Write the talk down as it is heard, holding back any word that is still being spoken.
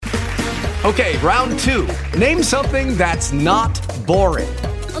Okay, round two. Name something that's not boring.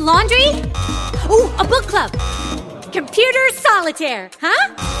 A laundry? Ooh, a book club. Computer solitaire,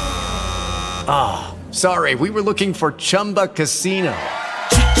 huh? Ah, oh, sorry, we were looking for Chumba Casino.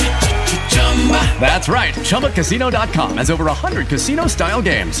 That's right, ChumbaCasino.com has over 100 casino-style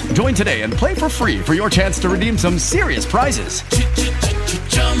games. Join today and play for free for your chance to redeem some serious prizes.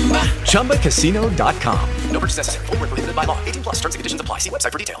 ChumbaCasino.com. No purchase necessary. Void where prohibited by law. 18 plus. Terms and conditions apply. See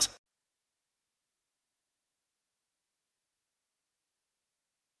website for details.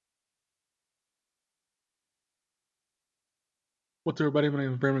 What's up, everybody? My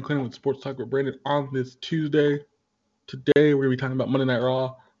name is Brandon McClendon with Sports Talk with Brandon on this Tuesday. Today, we're going to be talking about Monday Night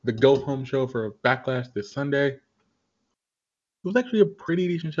Raw, the go-home show for Backlash this Sunday. It was actually a pretty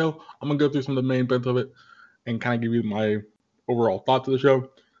decent show. I'm going to go through some of the main bits of it and kind of give you my overall thoughts of the show.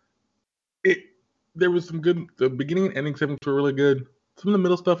 There was some good, the beginning and ending segments were really good. Some of the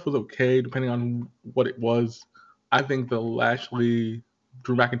middle stuff was okay, depending on what it was. I think the Lashley,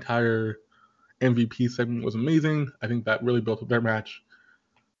 Drew McIntyre MVP segment was amazing. I think that really built up their match.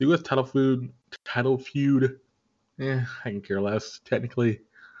 The U.S. title feud, I can care less, technically.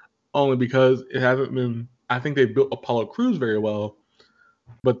 Only because it hasn't been, I think they built Apollo Crews very well,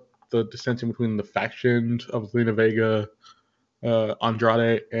 but the dissension between the factions of Zelina Vega,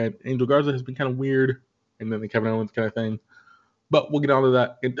 Andrade, and Angel Garza has been kind of weird, and then the Kevin Owens kind of thing. But we'll get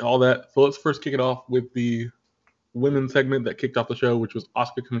into all that. So let's first kick it off with the women's segment that kicked off the show, which was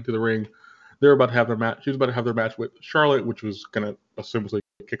Asuka coming to the ring. They were about to have their match. She was about to have their match with Charlotte, which was going to assumably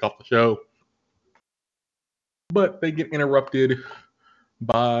kick off the show. But they get interrupted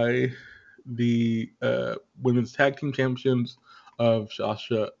by the women's tag team champions of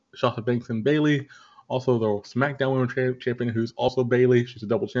Sasha Banks and Bayley. Also, the SmackDown Women's Champion, who's also Bayley. She's a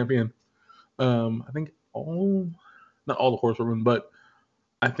double champion. I think not all the horsewomen, but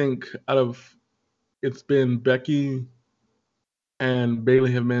I think it's been Becky and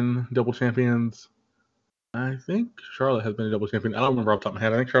Bayley have been double champions. I think Charlotte has been a double champion. I don't remember off the top of my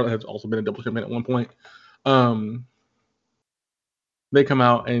head. I think Charlotte has also been a double champion at one point. They come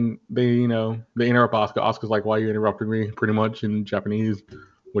out and they interrupt Asuka. Asuka's like, "Why are you interrupting me?" Pretty much in Japanese,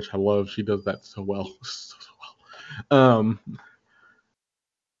 which I love. She does that so well. So well.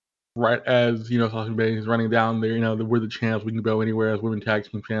 Right as, Sasha Banks is running down there, we're the champs. We can go anywhere as women tag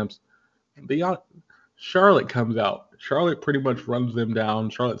team champs. Charlotte comes out. Charlotte pretty much runs them down.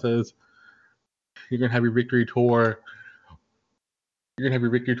 Charlotte says, "You're going to have your victory tour. You're going to have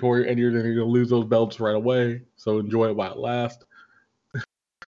your victory tour, and you're going to lose those belts right away. So enjoy it while it lasts."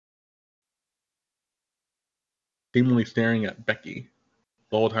 Seemingly staring at Becky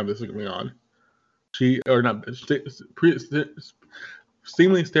the whole time this is going on.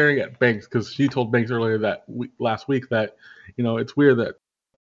 Seemingly staring at Banks, because she told Banks earlier last week that, it's weird that,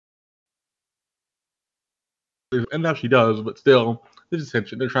 and now she does, but still, there's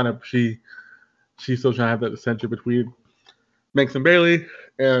dissension. She's still trying to have that dissension between Banks and Bayley,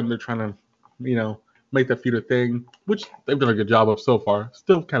 and they're trying to, make that feud a thing, which they've done a good job of so far.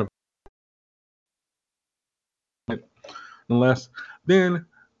 Still kind of, unless then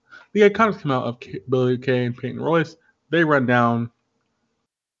the Iconics come out of Billie Kay and Peyton Royce. They run down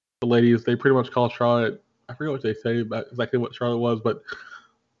the ladies. They pretty much call Charlotte, I forget what they say about exactly what Charlotte was, but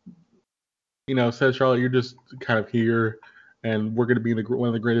says, "Charlotte, you're just kind of here, and we're going to be in one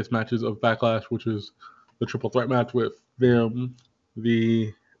of the greatest matches of Backlash, which is the triple threat match with them,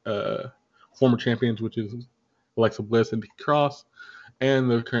 the former champions, which is Alexa Bliss and Nikki Cross, and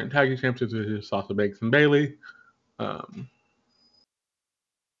the current tag team champions, which is Sasha Banks and Bayley."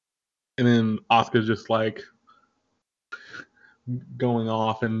 And then Asuka's just like going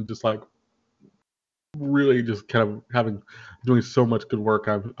off and just like really just kind of doing so much good work.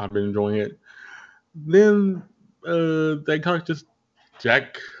 I've been enjoying it. Then they kind of just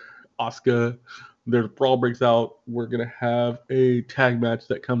jack Asuka. Their brawl breaks out. We're gonna have a tag match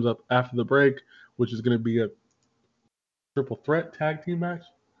that comes up after the break, which is gonna be a triple threat tag team match,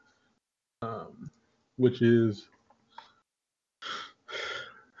 which is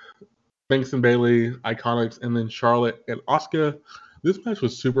Banks and Bayley, Iconics, and then Charlotte and Asuka. This match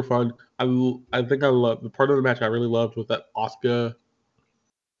was super fun. I think I love the part of the match I really loved was that Asuka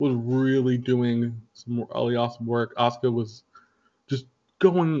was really doing some really awesome work. Asuka was just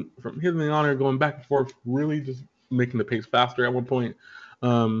going from hitting the honor, going back and forth, really just making the pace faster at one point.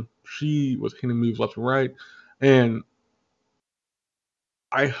 She was hitting moves left and right, and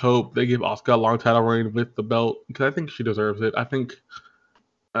I hope they give Asuka a long title reign with the belt, because I think she deserves it. I think,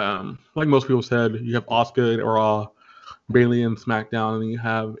 like most people said, you have Asuka in Raw, Bayley in SmackDown, and then you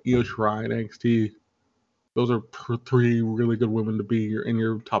have Io Shirai in NXT. those are three really good women to be in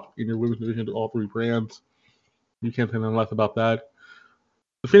your women's division to all three brands. You can't say anything less about that.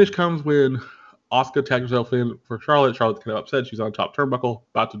 The finish comes when Asuka tagged herself in for Charlotte. Charlotte's kind of upset. She's on top turnbuckle,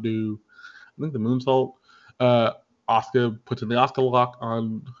 about to do, I think, the moonsault. Asuka puts in the Asuka lock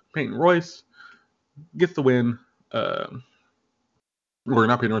on Peyton Royce, gets the win. Or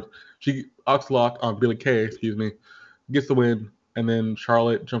not Peyton Royce. She Asuka lock on Billie Kay, gets the win. And then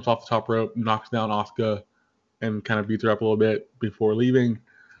Charlotte jumps off the top rope, knocks down Asuka, and kind of beats her up a little bit before leaving.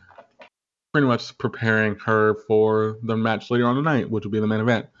 Pretty much preparing her for the match later on tonight, which will be the main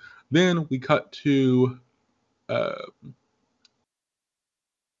event. Then we cut to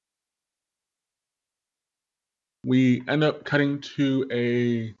we end up cutting to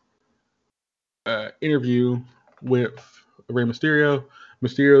a interview with Rey Mysterio.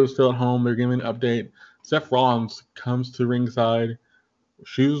 Mysterio's still at home. They're giving an update. Seth Rollins comes to ringside,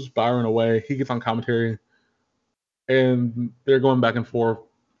 shoos Byron away. He gets on commentary, and they're going back and forth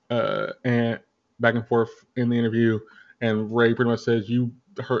in the interview. And Ray pretty much says, "You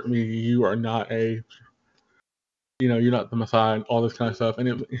hurt me. You are not you're not the Messiah," all this kind of stuff. And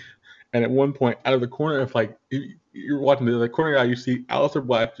at one point, out of the corner of you're watching the corner guy, you see Aleister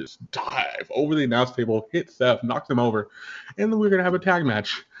Black just dive over the announce table, hit Seth, knocks him over, and then we're gonna have a tag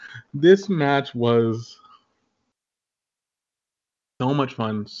match. This match was so much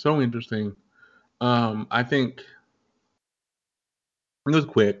fun, so interesting. I think it was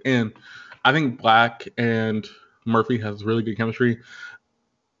quick, and I think Black and Murphy has really good chemistry.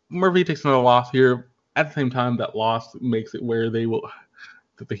 Murphy takes another loss here. At the same time, that loss makes it where the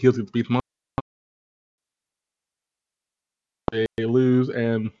heels get to beat them up. They lose,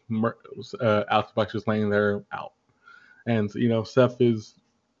 and Alex Black's just laying there out. And Seth is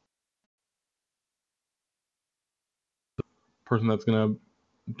the person that's gonna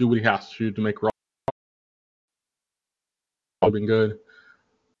do what he has to make Raw been good.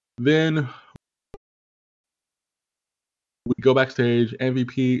 Then we go backstage.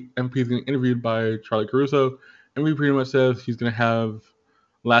 MVP is getting interviewed by Charlie Caruso. MVP pretty much says he's gonna have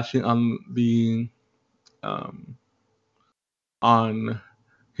Lashley on the on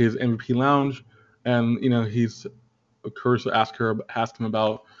his MVP lounge, and Caruso asked him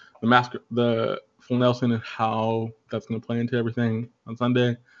about the Full Nelson and how that's going to play into everything on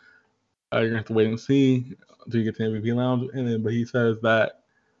Sunday. You're gonna have to wait and see until you get to the MVP lounge, but he says that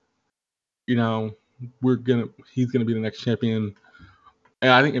he's gonna be the next champion.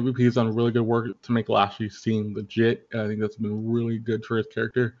 And I think MVP has done really good work to make Lashley seem legit, and I think that's been really good for his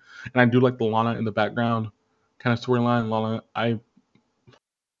character. And I do like the Lana in the background kind of storyline. Lana,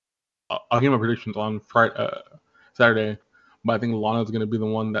 I'll give my predictions on Saturday, but I think Lana is going to be the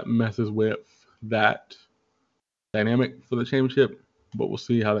one that messes with that dynamic for the championship, but we'll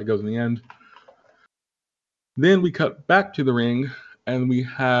see how that goes in the end. Then we cut back to the ring, and we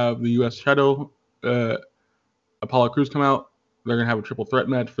have the U.S. title, Apollo Crews come out. They're going to have a triple threat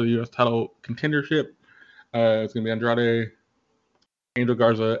match for the U.S. title contendership. It's going to be Andrade, Angel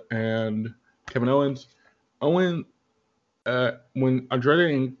Garza, and Kevin Owens. When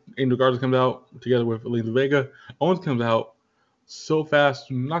Andrade and Angel Garza comes out together with Zelina Vega, Owens comes out so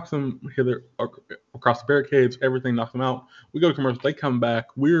fast, knocks them hither across the barricades, everything knocks them out. We go to commercial, they come back.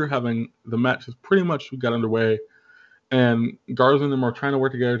 We're having the matches pretty much got underway, and Garza and them are trying to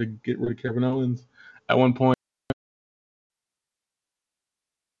work together to get rid of Kevin Owens. At one point,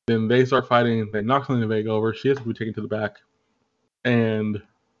 then they start fighting. They knock Zelina Vega over. She has to be taken to the back, and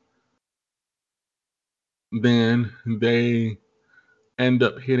then they end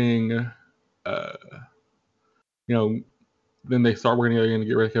up hitting, then they start working together to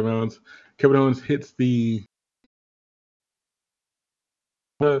get rid of Kevin Owens. Kevin Owens hits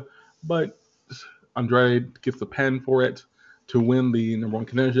but Andrade gets the pin for it to win the number one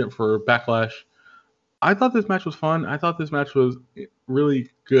contendership for Backlash. I thought this match was fun. I thought this match was really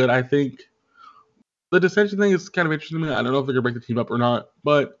good. I think the dissension thing is kind of interesting to me. I don't know if they're gonna break the team up or not,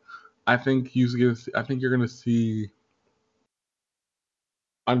 but I think you're gonna see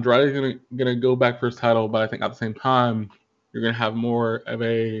Andrade gonna go back for his title, but I think at the same time you're gonna have more of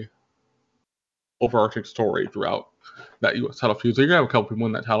a overarching story throughout that U.S. title feud. So you're gonna have a couple people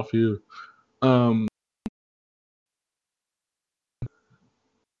in that title feud.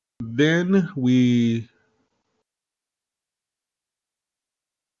 Then we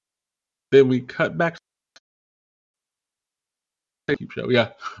cut back. Peep show,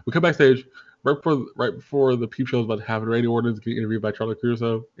 yeah. We cut backstage right before the Peep show is about to happen. Randy Orton's getting interviewed by Charlie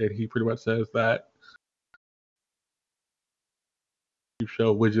Caruso, and he pretty much says that Peep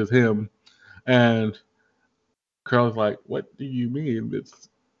show, which is him, and Carl's like, "What do you mean?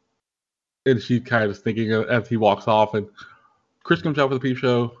 And she's kind of just thinking as he walks off, and Chris comes out for the peep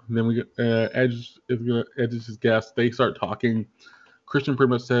show. And then we get Edge's his guest. They start talking. Christian pretty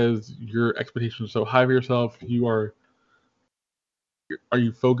much says, "Your expectations are so high for yourself. Are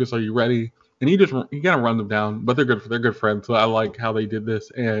you focused? Are you ready?" And he kind of runs them down. But they're good friends. So I like how they did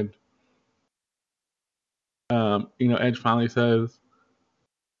this. And Edge finally says,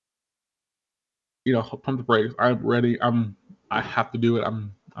 "Pump the brakes. I'm ready. I have to do it.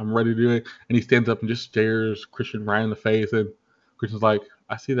 I'm ready to do it." And he stands up and just stares Christian right in the face. And Christian's like,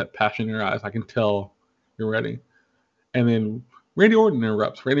 "I see that passion in your eyes. I can tell you're ready." And then Randy Orton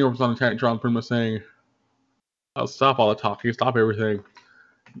interrupts. Randy Orton's on the Titantron pretty much saying, "I'll stop all the talking. Stop everything.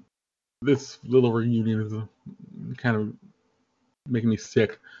 This little reunion is kind of making me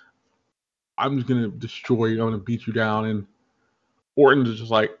sick. I'm just going to destroy you. I'm going to beat you down." And Orton is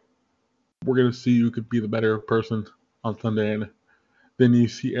just like, "We're going to see who could be the better person on Sunday." And then you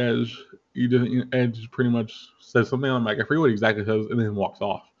see Edge. Edge pretty much says something. I'm like, I forget what he exactly says, and then walks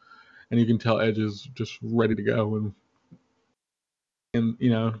off. And you can tell Edge is just ready to go and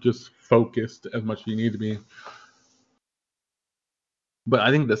just focused as much as you need to be. But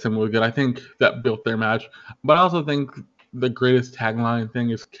I think that's really good. I think that built their match. But I also think the greatest tagline thing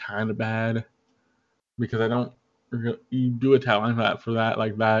is kind of bad because you do a tagline for that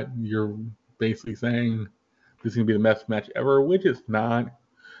like that, you're basically saying this is gonna be the best match ever, which it's not.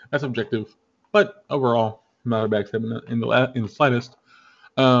 That's objective, but overall, not a bad segment in the slightest.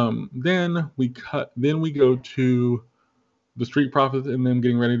 Then we go to the Street Profits and them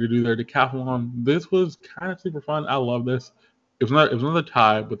getting ready to do their decathlon. This was kind of super fun. I love this. It was another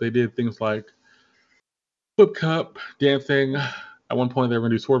tie, but they did things like flip cup, dancing. At one point, they were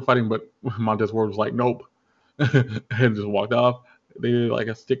going to do sword fighting, but Montez Ward was like, "Nope," and just walked off. They did like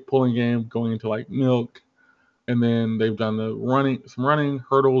a stick pulling game going into like milk, and then they've done some running,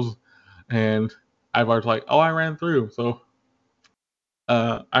 hurdles, and Ivar's like, "Oh, I ran through." So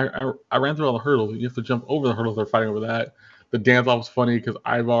I ran through all the hurdles. You have to jump over the hurdles. They're fighting over that. The dance off was funny because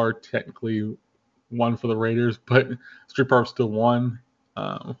Ivar technically won for the Raiders, but Street Profits still won.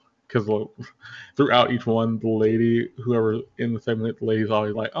 Because throughout each one, the lady, whoever in the segment, the lady's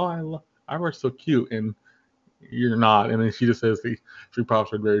always like, "Oh, Ivar's so cute," and you're not. And then she just says the Street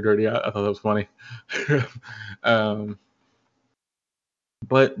Profits are very dirty. I thought that was funny.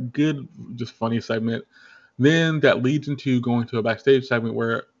 But good, just funny segment. Then that leads into going to a backstage segment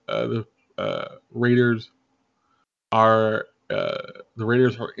where the Raiders are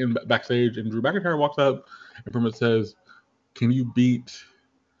in backstage, and Drew McIntyre walks up and pretty much says, "Can you beat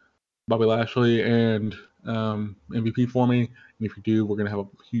Bobby Lashley and MVP for me? And if you do, we're gonna have a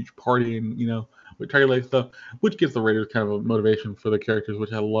huge party and with Tiger Lake stuff," which gives the Raiders kind of a motivation for the characters,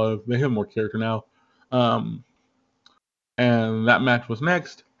 which I love. They have more character now. And that match was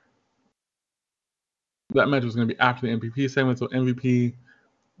next. That match was going to be after the MVP segment, so MVP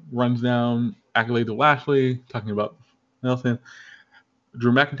runs down accolade to Lashley, talking about Nelson.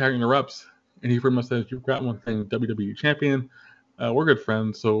 Drew McIntyre interrupts, and he pretty much says, "You've got one thing, WWE champion. We're good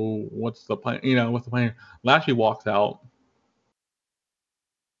friends, so what's the plan? What's the plan?" Lashley walks out,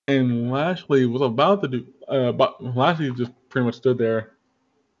 and Lashley was about to do, but Lashley just pretty much stood there,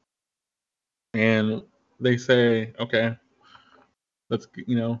 and they say, "Okay, let's,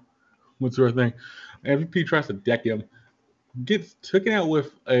 what's the right thing?" MVP tries to deck him. Gets taken out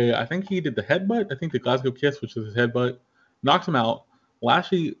with I think he did the headbutt. I think the Glasgow Kiss, which is his headbutt, knocks him out.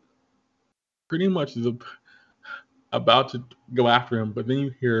 Lashley pretty much is about to go after him, but then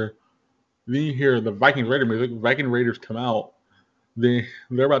you hear the Viking Raider music. Viking Raiders come out. They're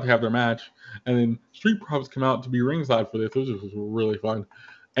about to have their match, and then Street Profits come out to be ringside for this. This was really fun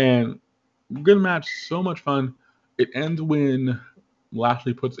and good match. So much fun. It ends when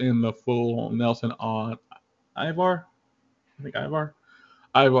Lashley puts in the full Nelson on Ivar. I think Ivar.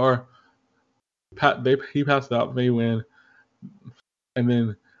 He passed out. They win, and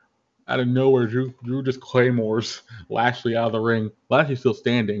then out of nowhere, Drew just claymores Lashley out of the ring. Lashley's still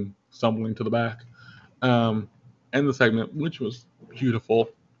standing, stumbling to the back. End the segment, which was beautiful,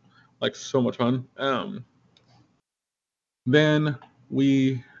 like so much fun. Then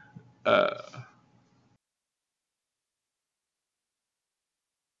we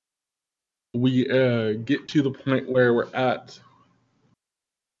get to the point where we're at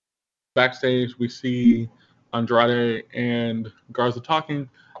backstage. We see Andrade and Garza talking.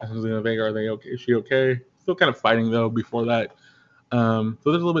 Zelina Vega, are they okay? Is she okay? Still kind of fighting though before that. So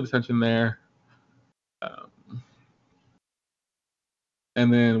there's a little bit of tension there.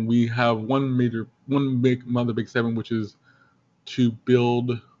 And then we have one big segment, which is to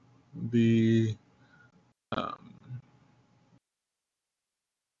build the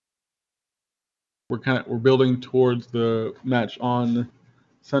we're building towards the match on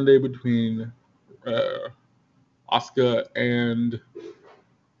Sunday between Asuka and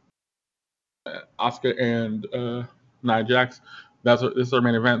Nia Jax. This is our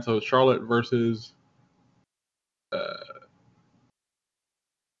main event. So Charlotte versus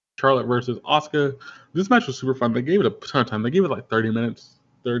Asuka. This match was super fun. They gave it a ton of time. They gave it like 30 minutes,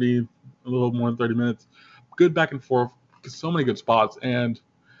 a little more than 30 minutes. Good back and forth. So many good spots. And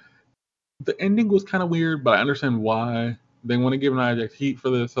the ending was kind of weird, but I understand why. They want to give Nia Jax heat for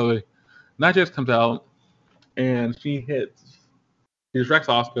this. So Nia Jax comes out and she distracts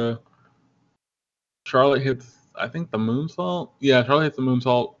Asuka. Charlotte hits, I think, the moonsault. Yeah, Charlotte hits the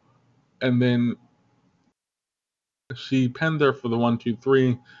moonsault. And then she pinned her for the 1, 2,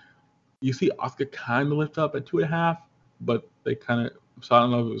 3. You see Asuka kind of lift up at 2.5, but they kind of, so I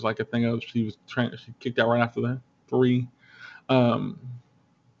don't know if it was like a thing of she kicked out right after the 3.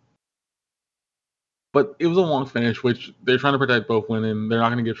 But it was a long finish, which they're trying to protect both women. They're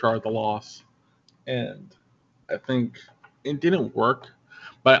not going to give Charlotte the loss. And I think it didn't work.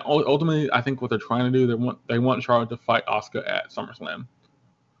 But ultimately, I think what they're trying to do, they want Charlotte to fight Asuka at SummerSlam,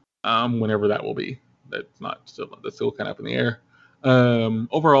 whenever that will be. That's still kind of up in the air.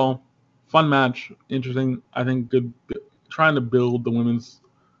 Overall, fun match, interesting. I think good. Trying to build the women's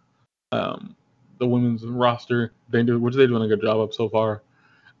roster. Which they're doing a good job of so far.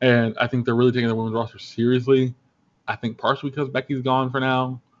 And I think they're really taking the women's roster seriously. I think partially because Becky's gone for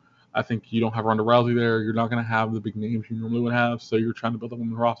now. I think you don't have Ronda Rousey there. You're not going to have the big names you normally would have. So you're trying to build a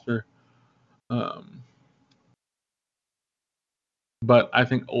women's roster. But I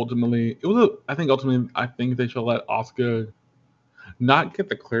think ultimately I think they should let Asuka not get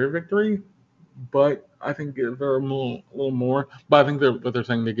the clear victory, but I think give her a little more. But I think they're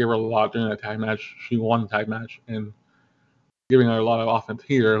saying they gave her a lot during that tag match. She won the tag match and giving her a lot of offense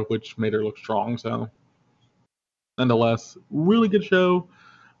here, which made her look strong. So, nonetheless, really good show.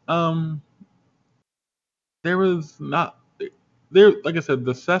 There was not there. Like I said,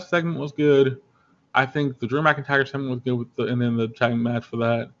 the Seth segment was good. I think the Drew McIntyre segment was good and then the tag match for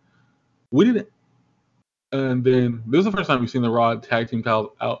that. We didn't. And then this is the first time we've seen the Raw tag team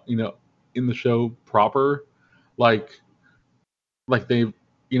titles out, in the show proper, like they've,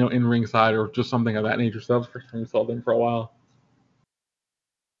 in ringside or just something of that nature. So that was the first time we saw them for a while.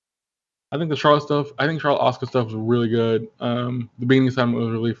 I think the Charlotte Asuka stuff was really good. The beginning segment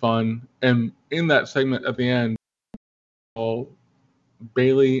was really fun, and in that segment at the end,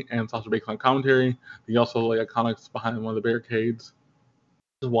 Bayley and Sasha Banks on commentary. They also like Iconics behind one of the barricades,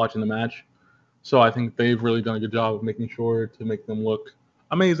 just watching the match. So I think they've really done a good job of making sure to make them look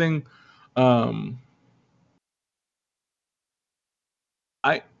amazing.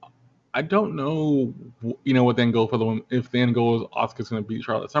 I don't know, what the end goal for the women. If the end goal is Asuka's going to beat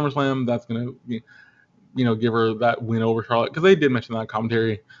Charlotte at SummerSlam, that's going to be, give her that win over Charlotte. Because they did mention that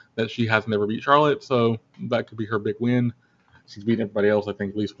commentary that she has never beat Charlotte, so that could be her big win. She's beaten everybody else, I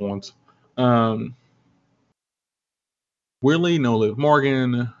think, at least once. Weirdly, no Liv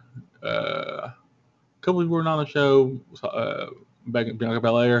Morgan. A couple people were on the show. Bianca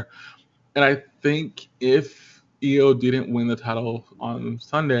Belair. And I think if Io didn't win the title on this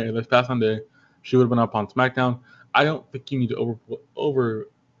past Sunday, she would have been up on SmackDown. I don't think you need to over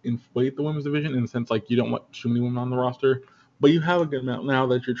inflate the women's division in the sense like you don't want too many women on the roster, but you have a good amount now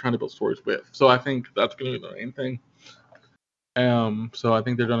that you're trying to build stories with. So I think that's going to be the main thing. So I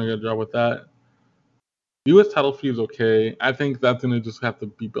think they're doing a good job with that. U.S. title feud is okay. I think that's going to just have to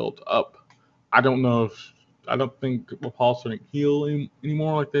be built up. I don't think Paul's turning heel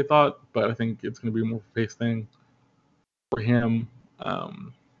anymore like they thought, but I think it's going to be more of a face thing for him.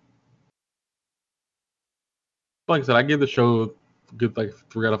 Like I said, I gave the show good 3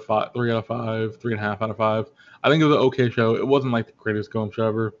 out of 5, 3.5 out of 5. I think it was an okay show. It wasn't like the greatest go-home show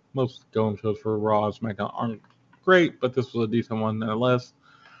ever. Most go-home shows for Raw and SmackDown aren't great, but this was a decent one nonetheless.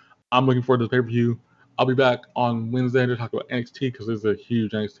 I'm looking forward to the pay-per-view. I'll be back on Wednesday to talk about NXT because there's a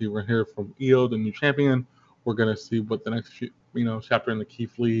huge NXT. We're here from Io, the new champion. We're going to see what the next chapter in the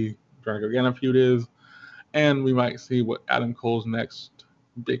Keith Lee Gargano feud is. And we might see what Adam Cole's next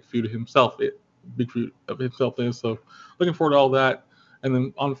big feud of himself is. So looking forward to all that. And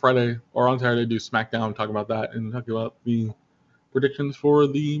then on Friday or on Saturday, do SmackDown, talk about that and talk about the predictions for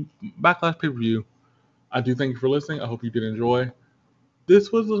the Backlash pay-per-view. I do thank you for listening. I hope you did enjoy.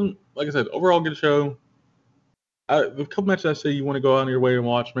 This was, like I said, overall good show. The couple matches I say you want to go on your way and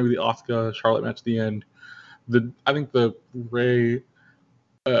watch, maybe the Asuka Charlotte match at the end. I think the Ray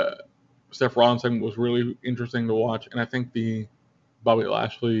Seth Rollins segment was really interesting to watch, and I think the Bobby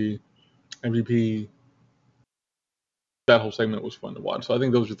Lashley MVP that whole segment was fun to watch. So I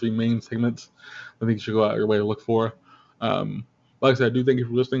think those are 3 main segments I think you should go out your way to look for. Like I said, I do thank you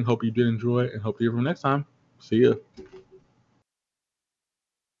for listening. Hope you did enjoy it, and hope to hear from you next time. See ya.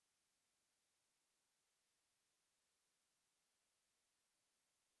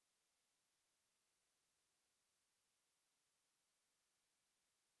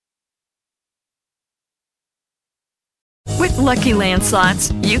 With Lucky Land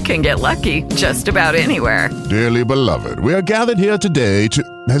Slots, you can get lucky just about anywhere. Dearly beloved, we are gathered here today to...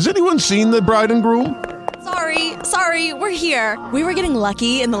 Has anyone seen the bride and groom? Sorry, we're here. We were getting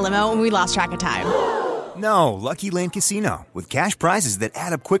lucky in the limo and we lost track of time. No, Lucky Land Casino, with cash prizes that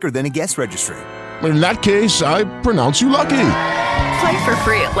add up quicker than a guest registry. In that case, I pronounce you lucky. Play for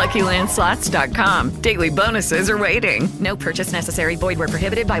free at LuckyLandSlots.com. Daily bonuses are waiting. No purchase necessary. Void where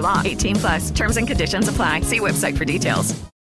prohibited by law. 18+. Terms and conditions apply. See website for details.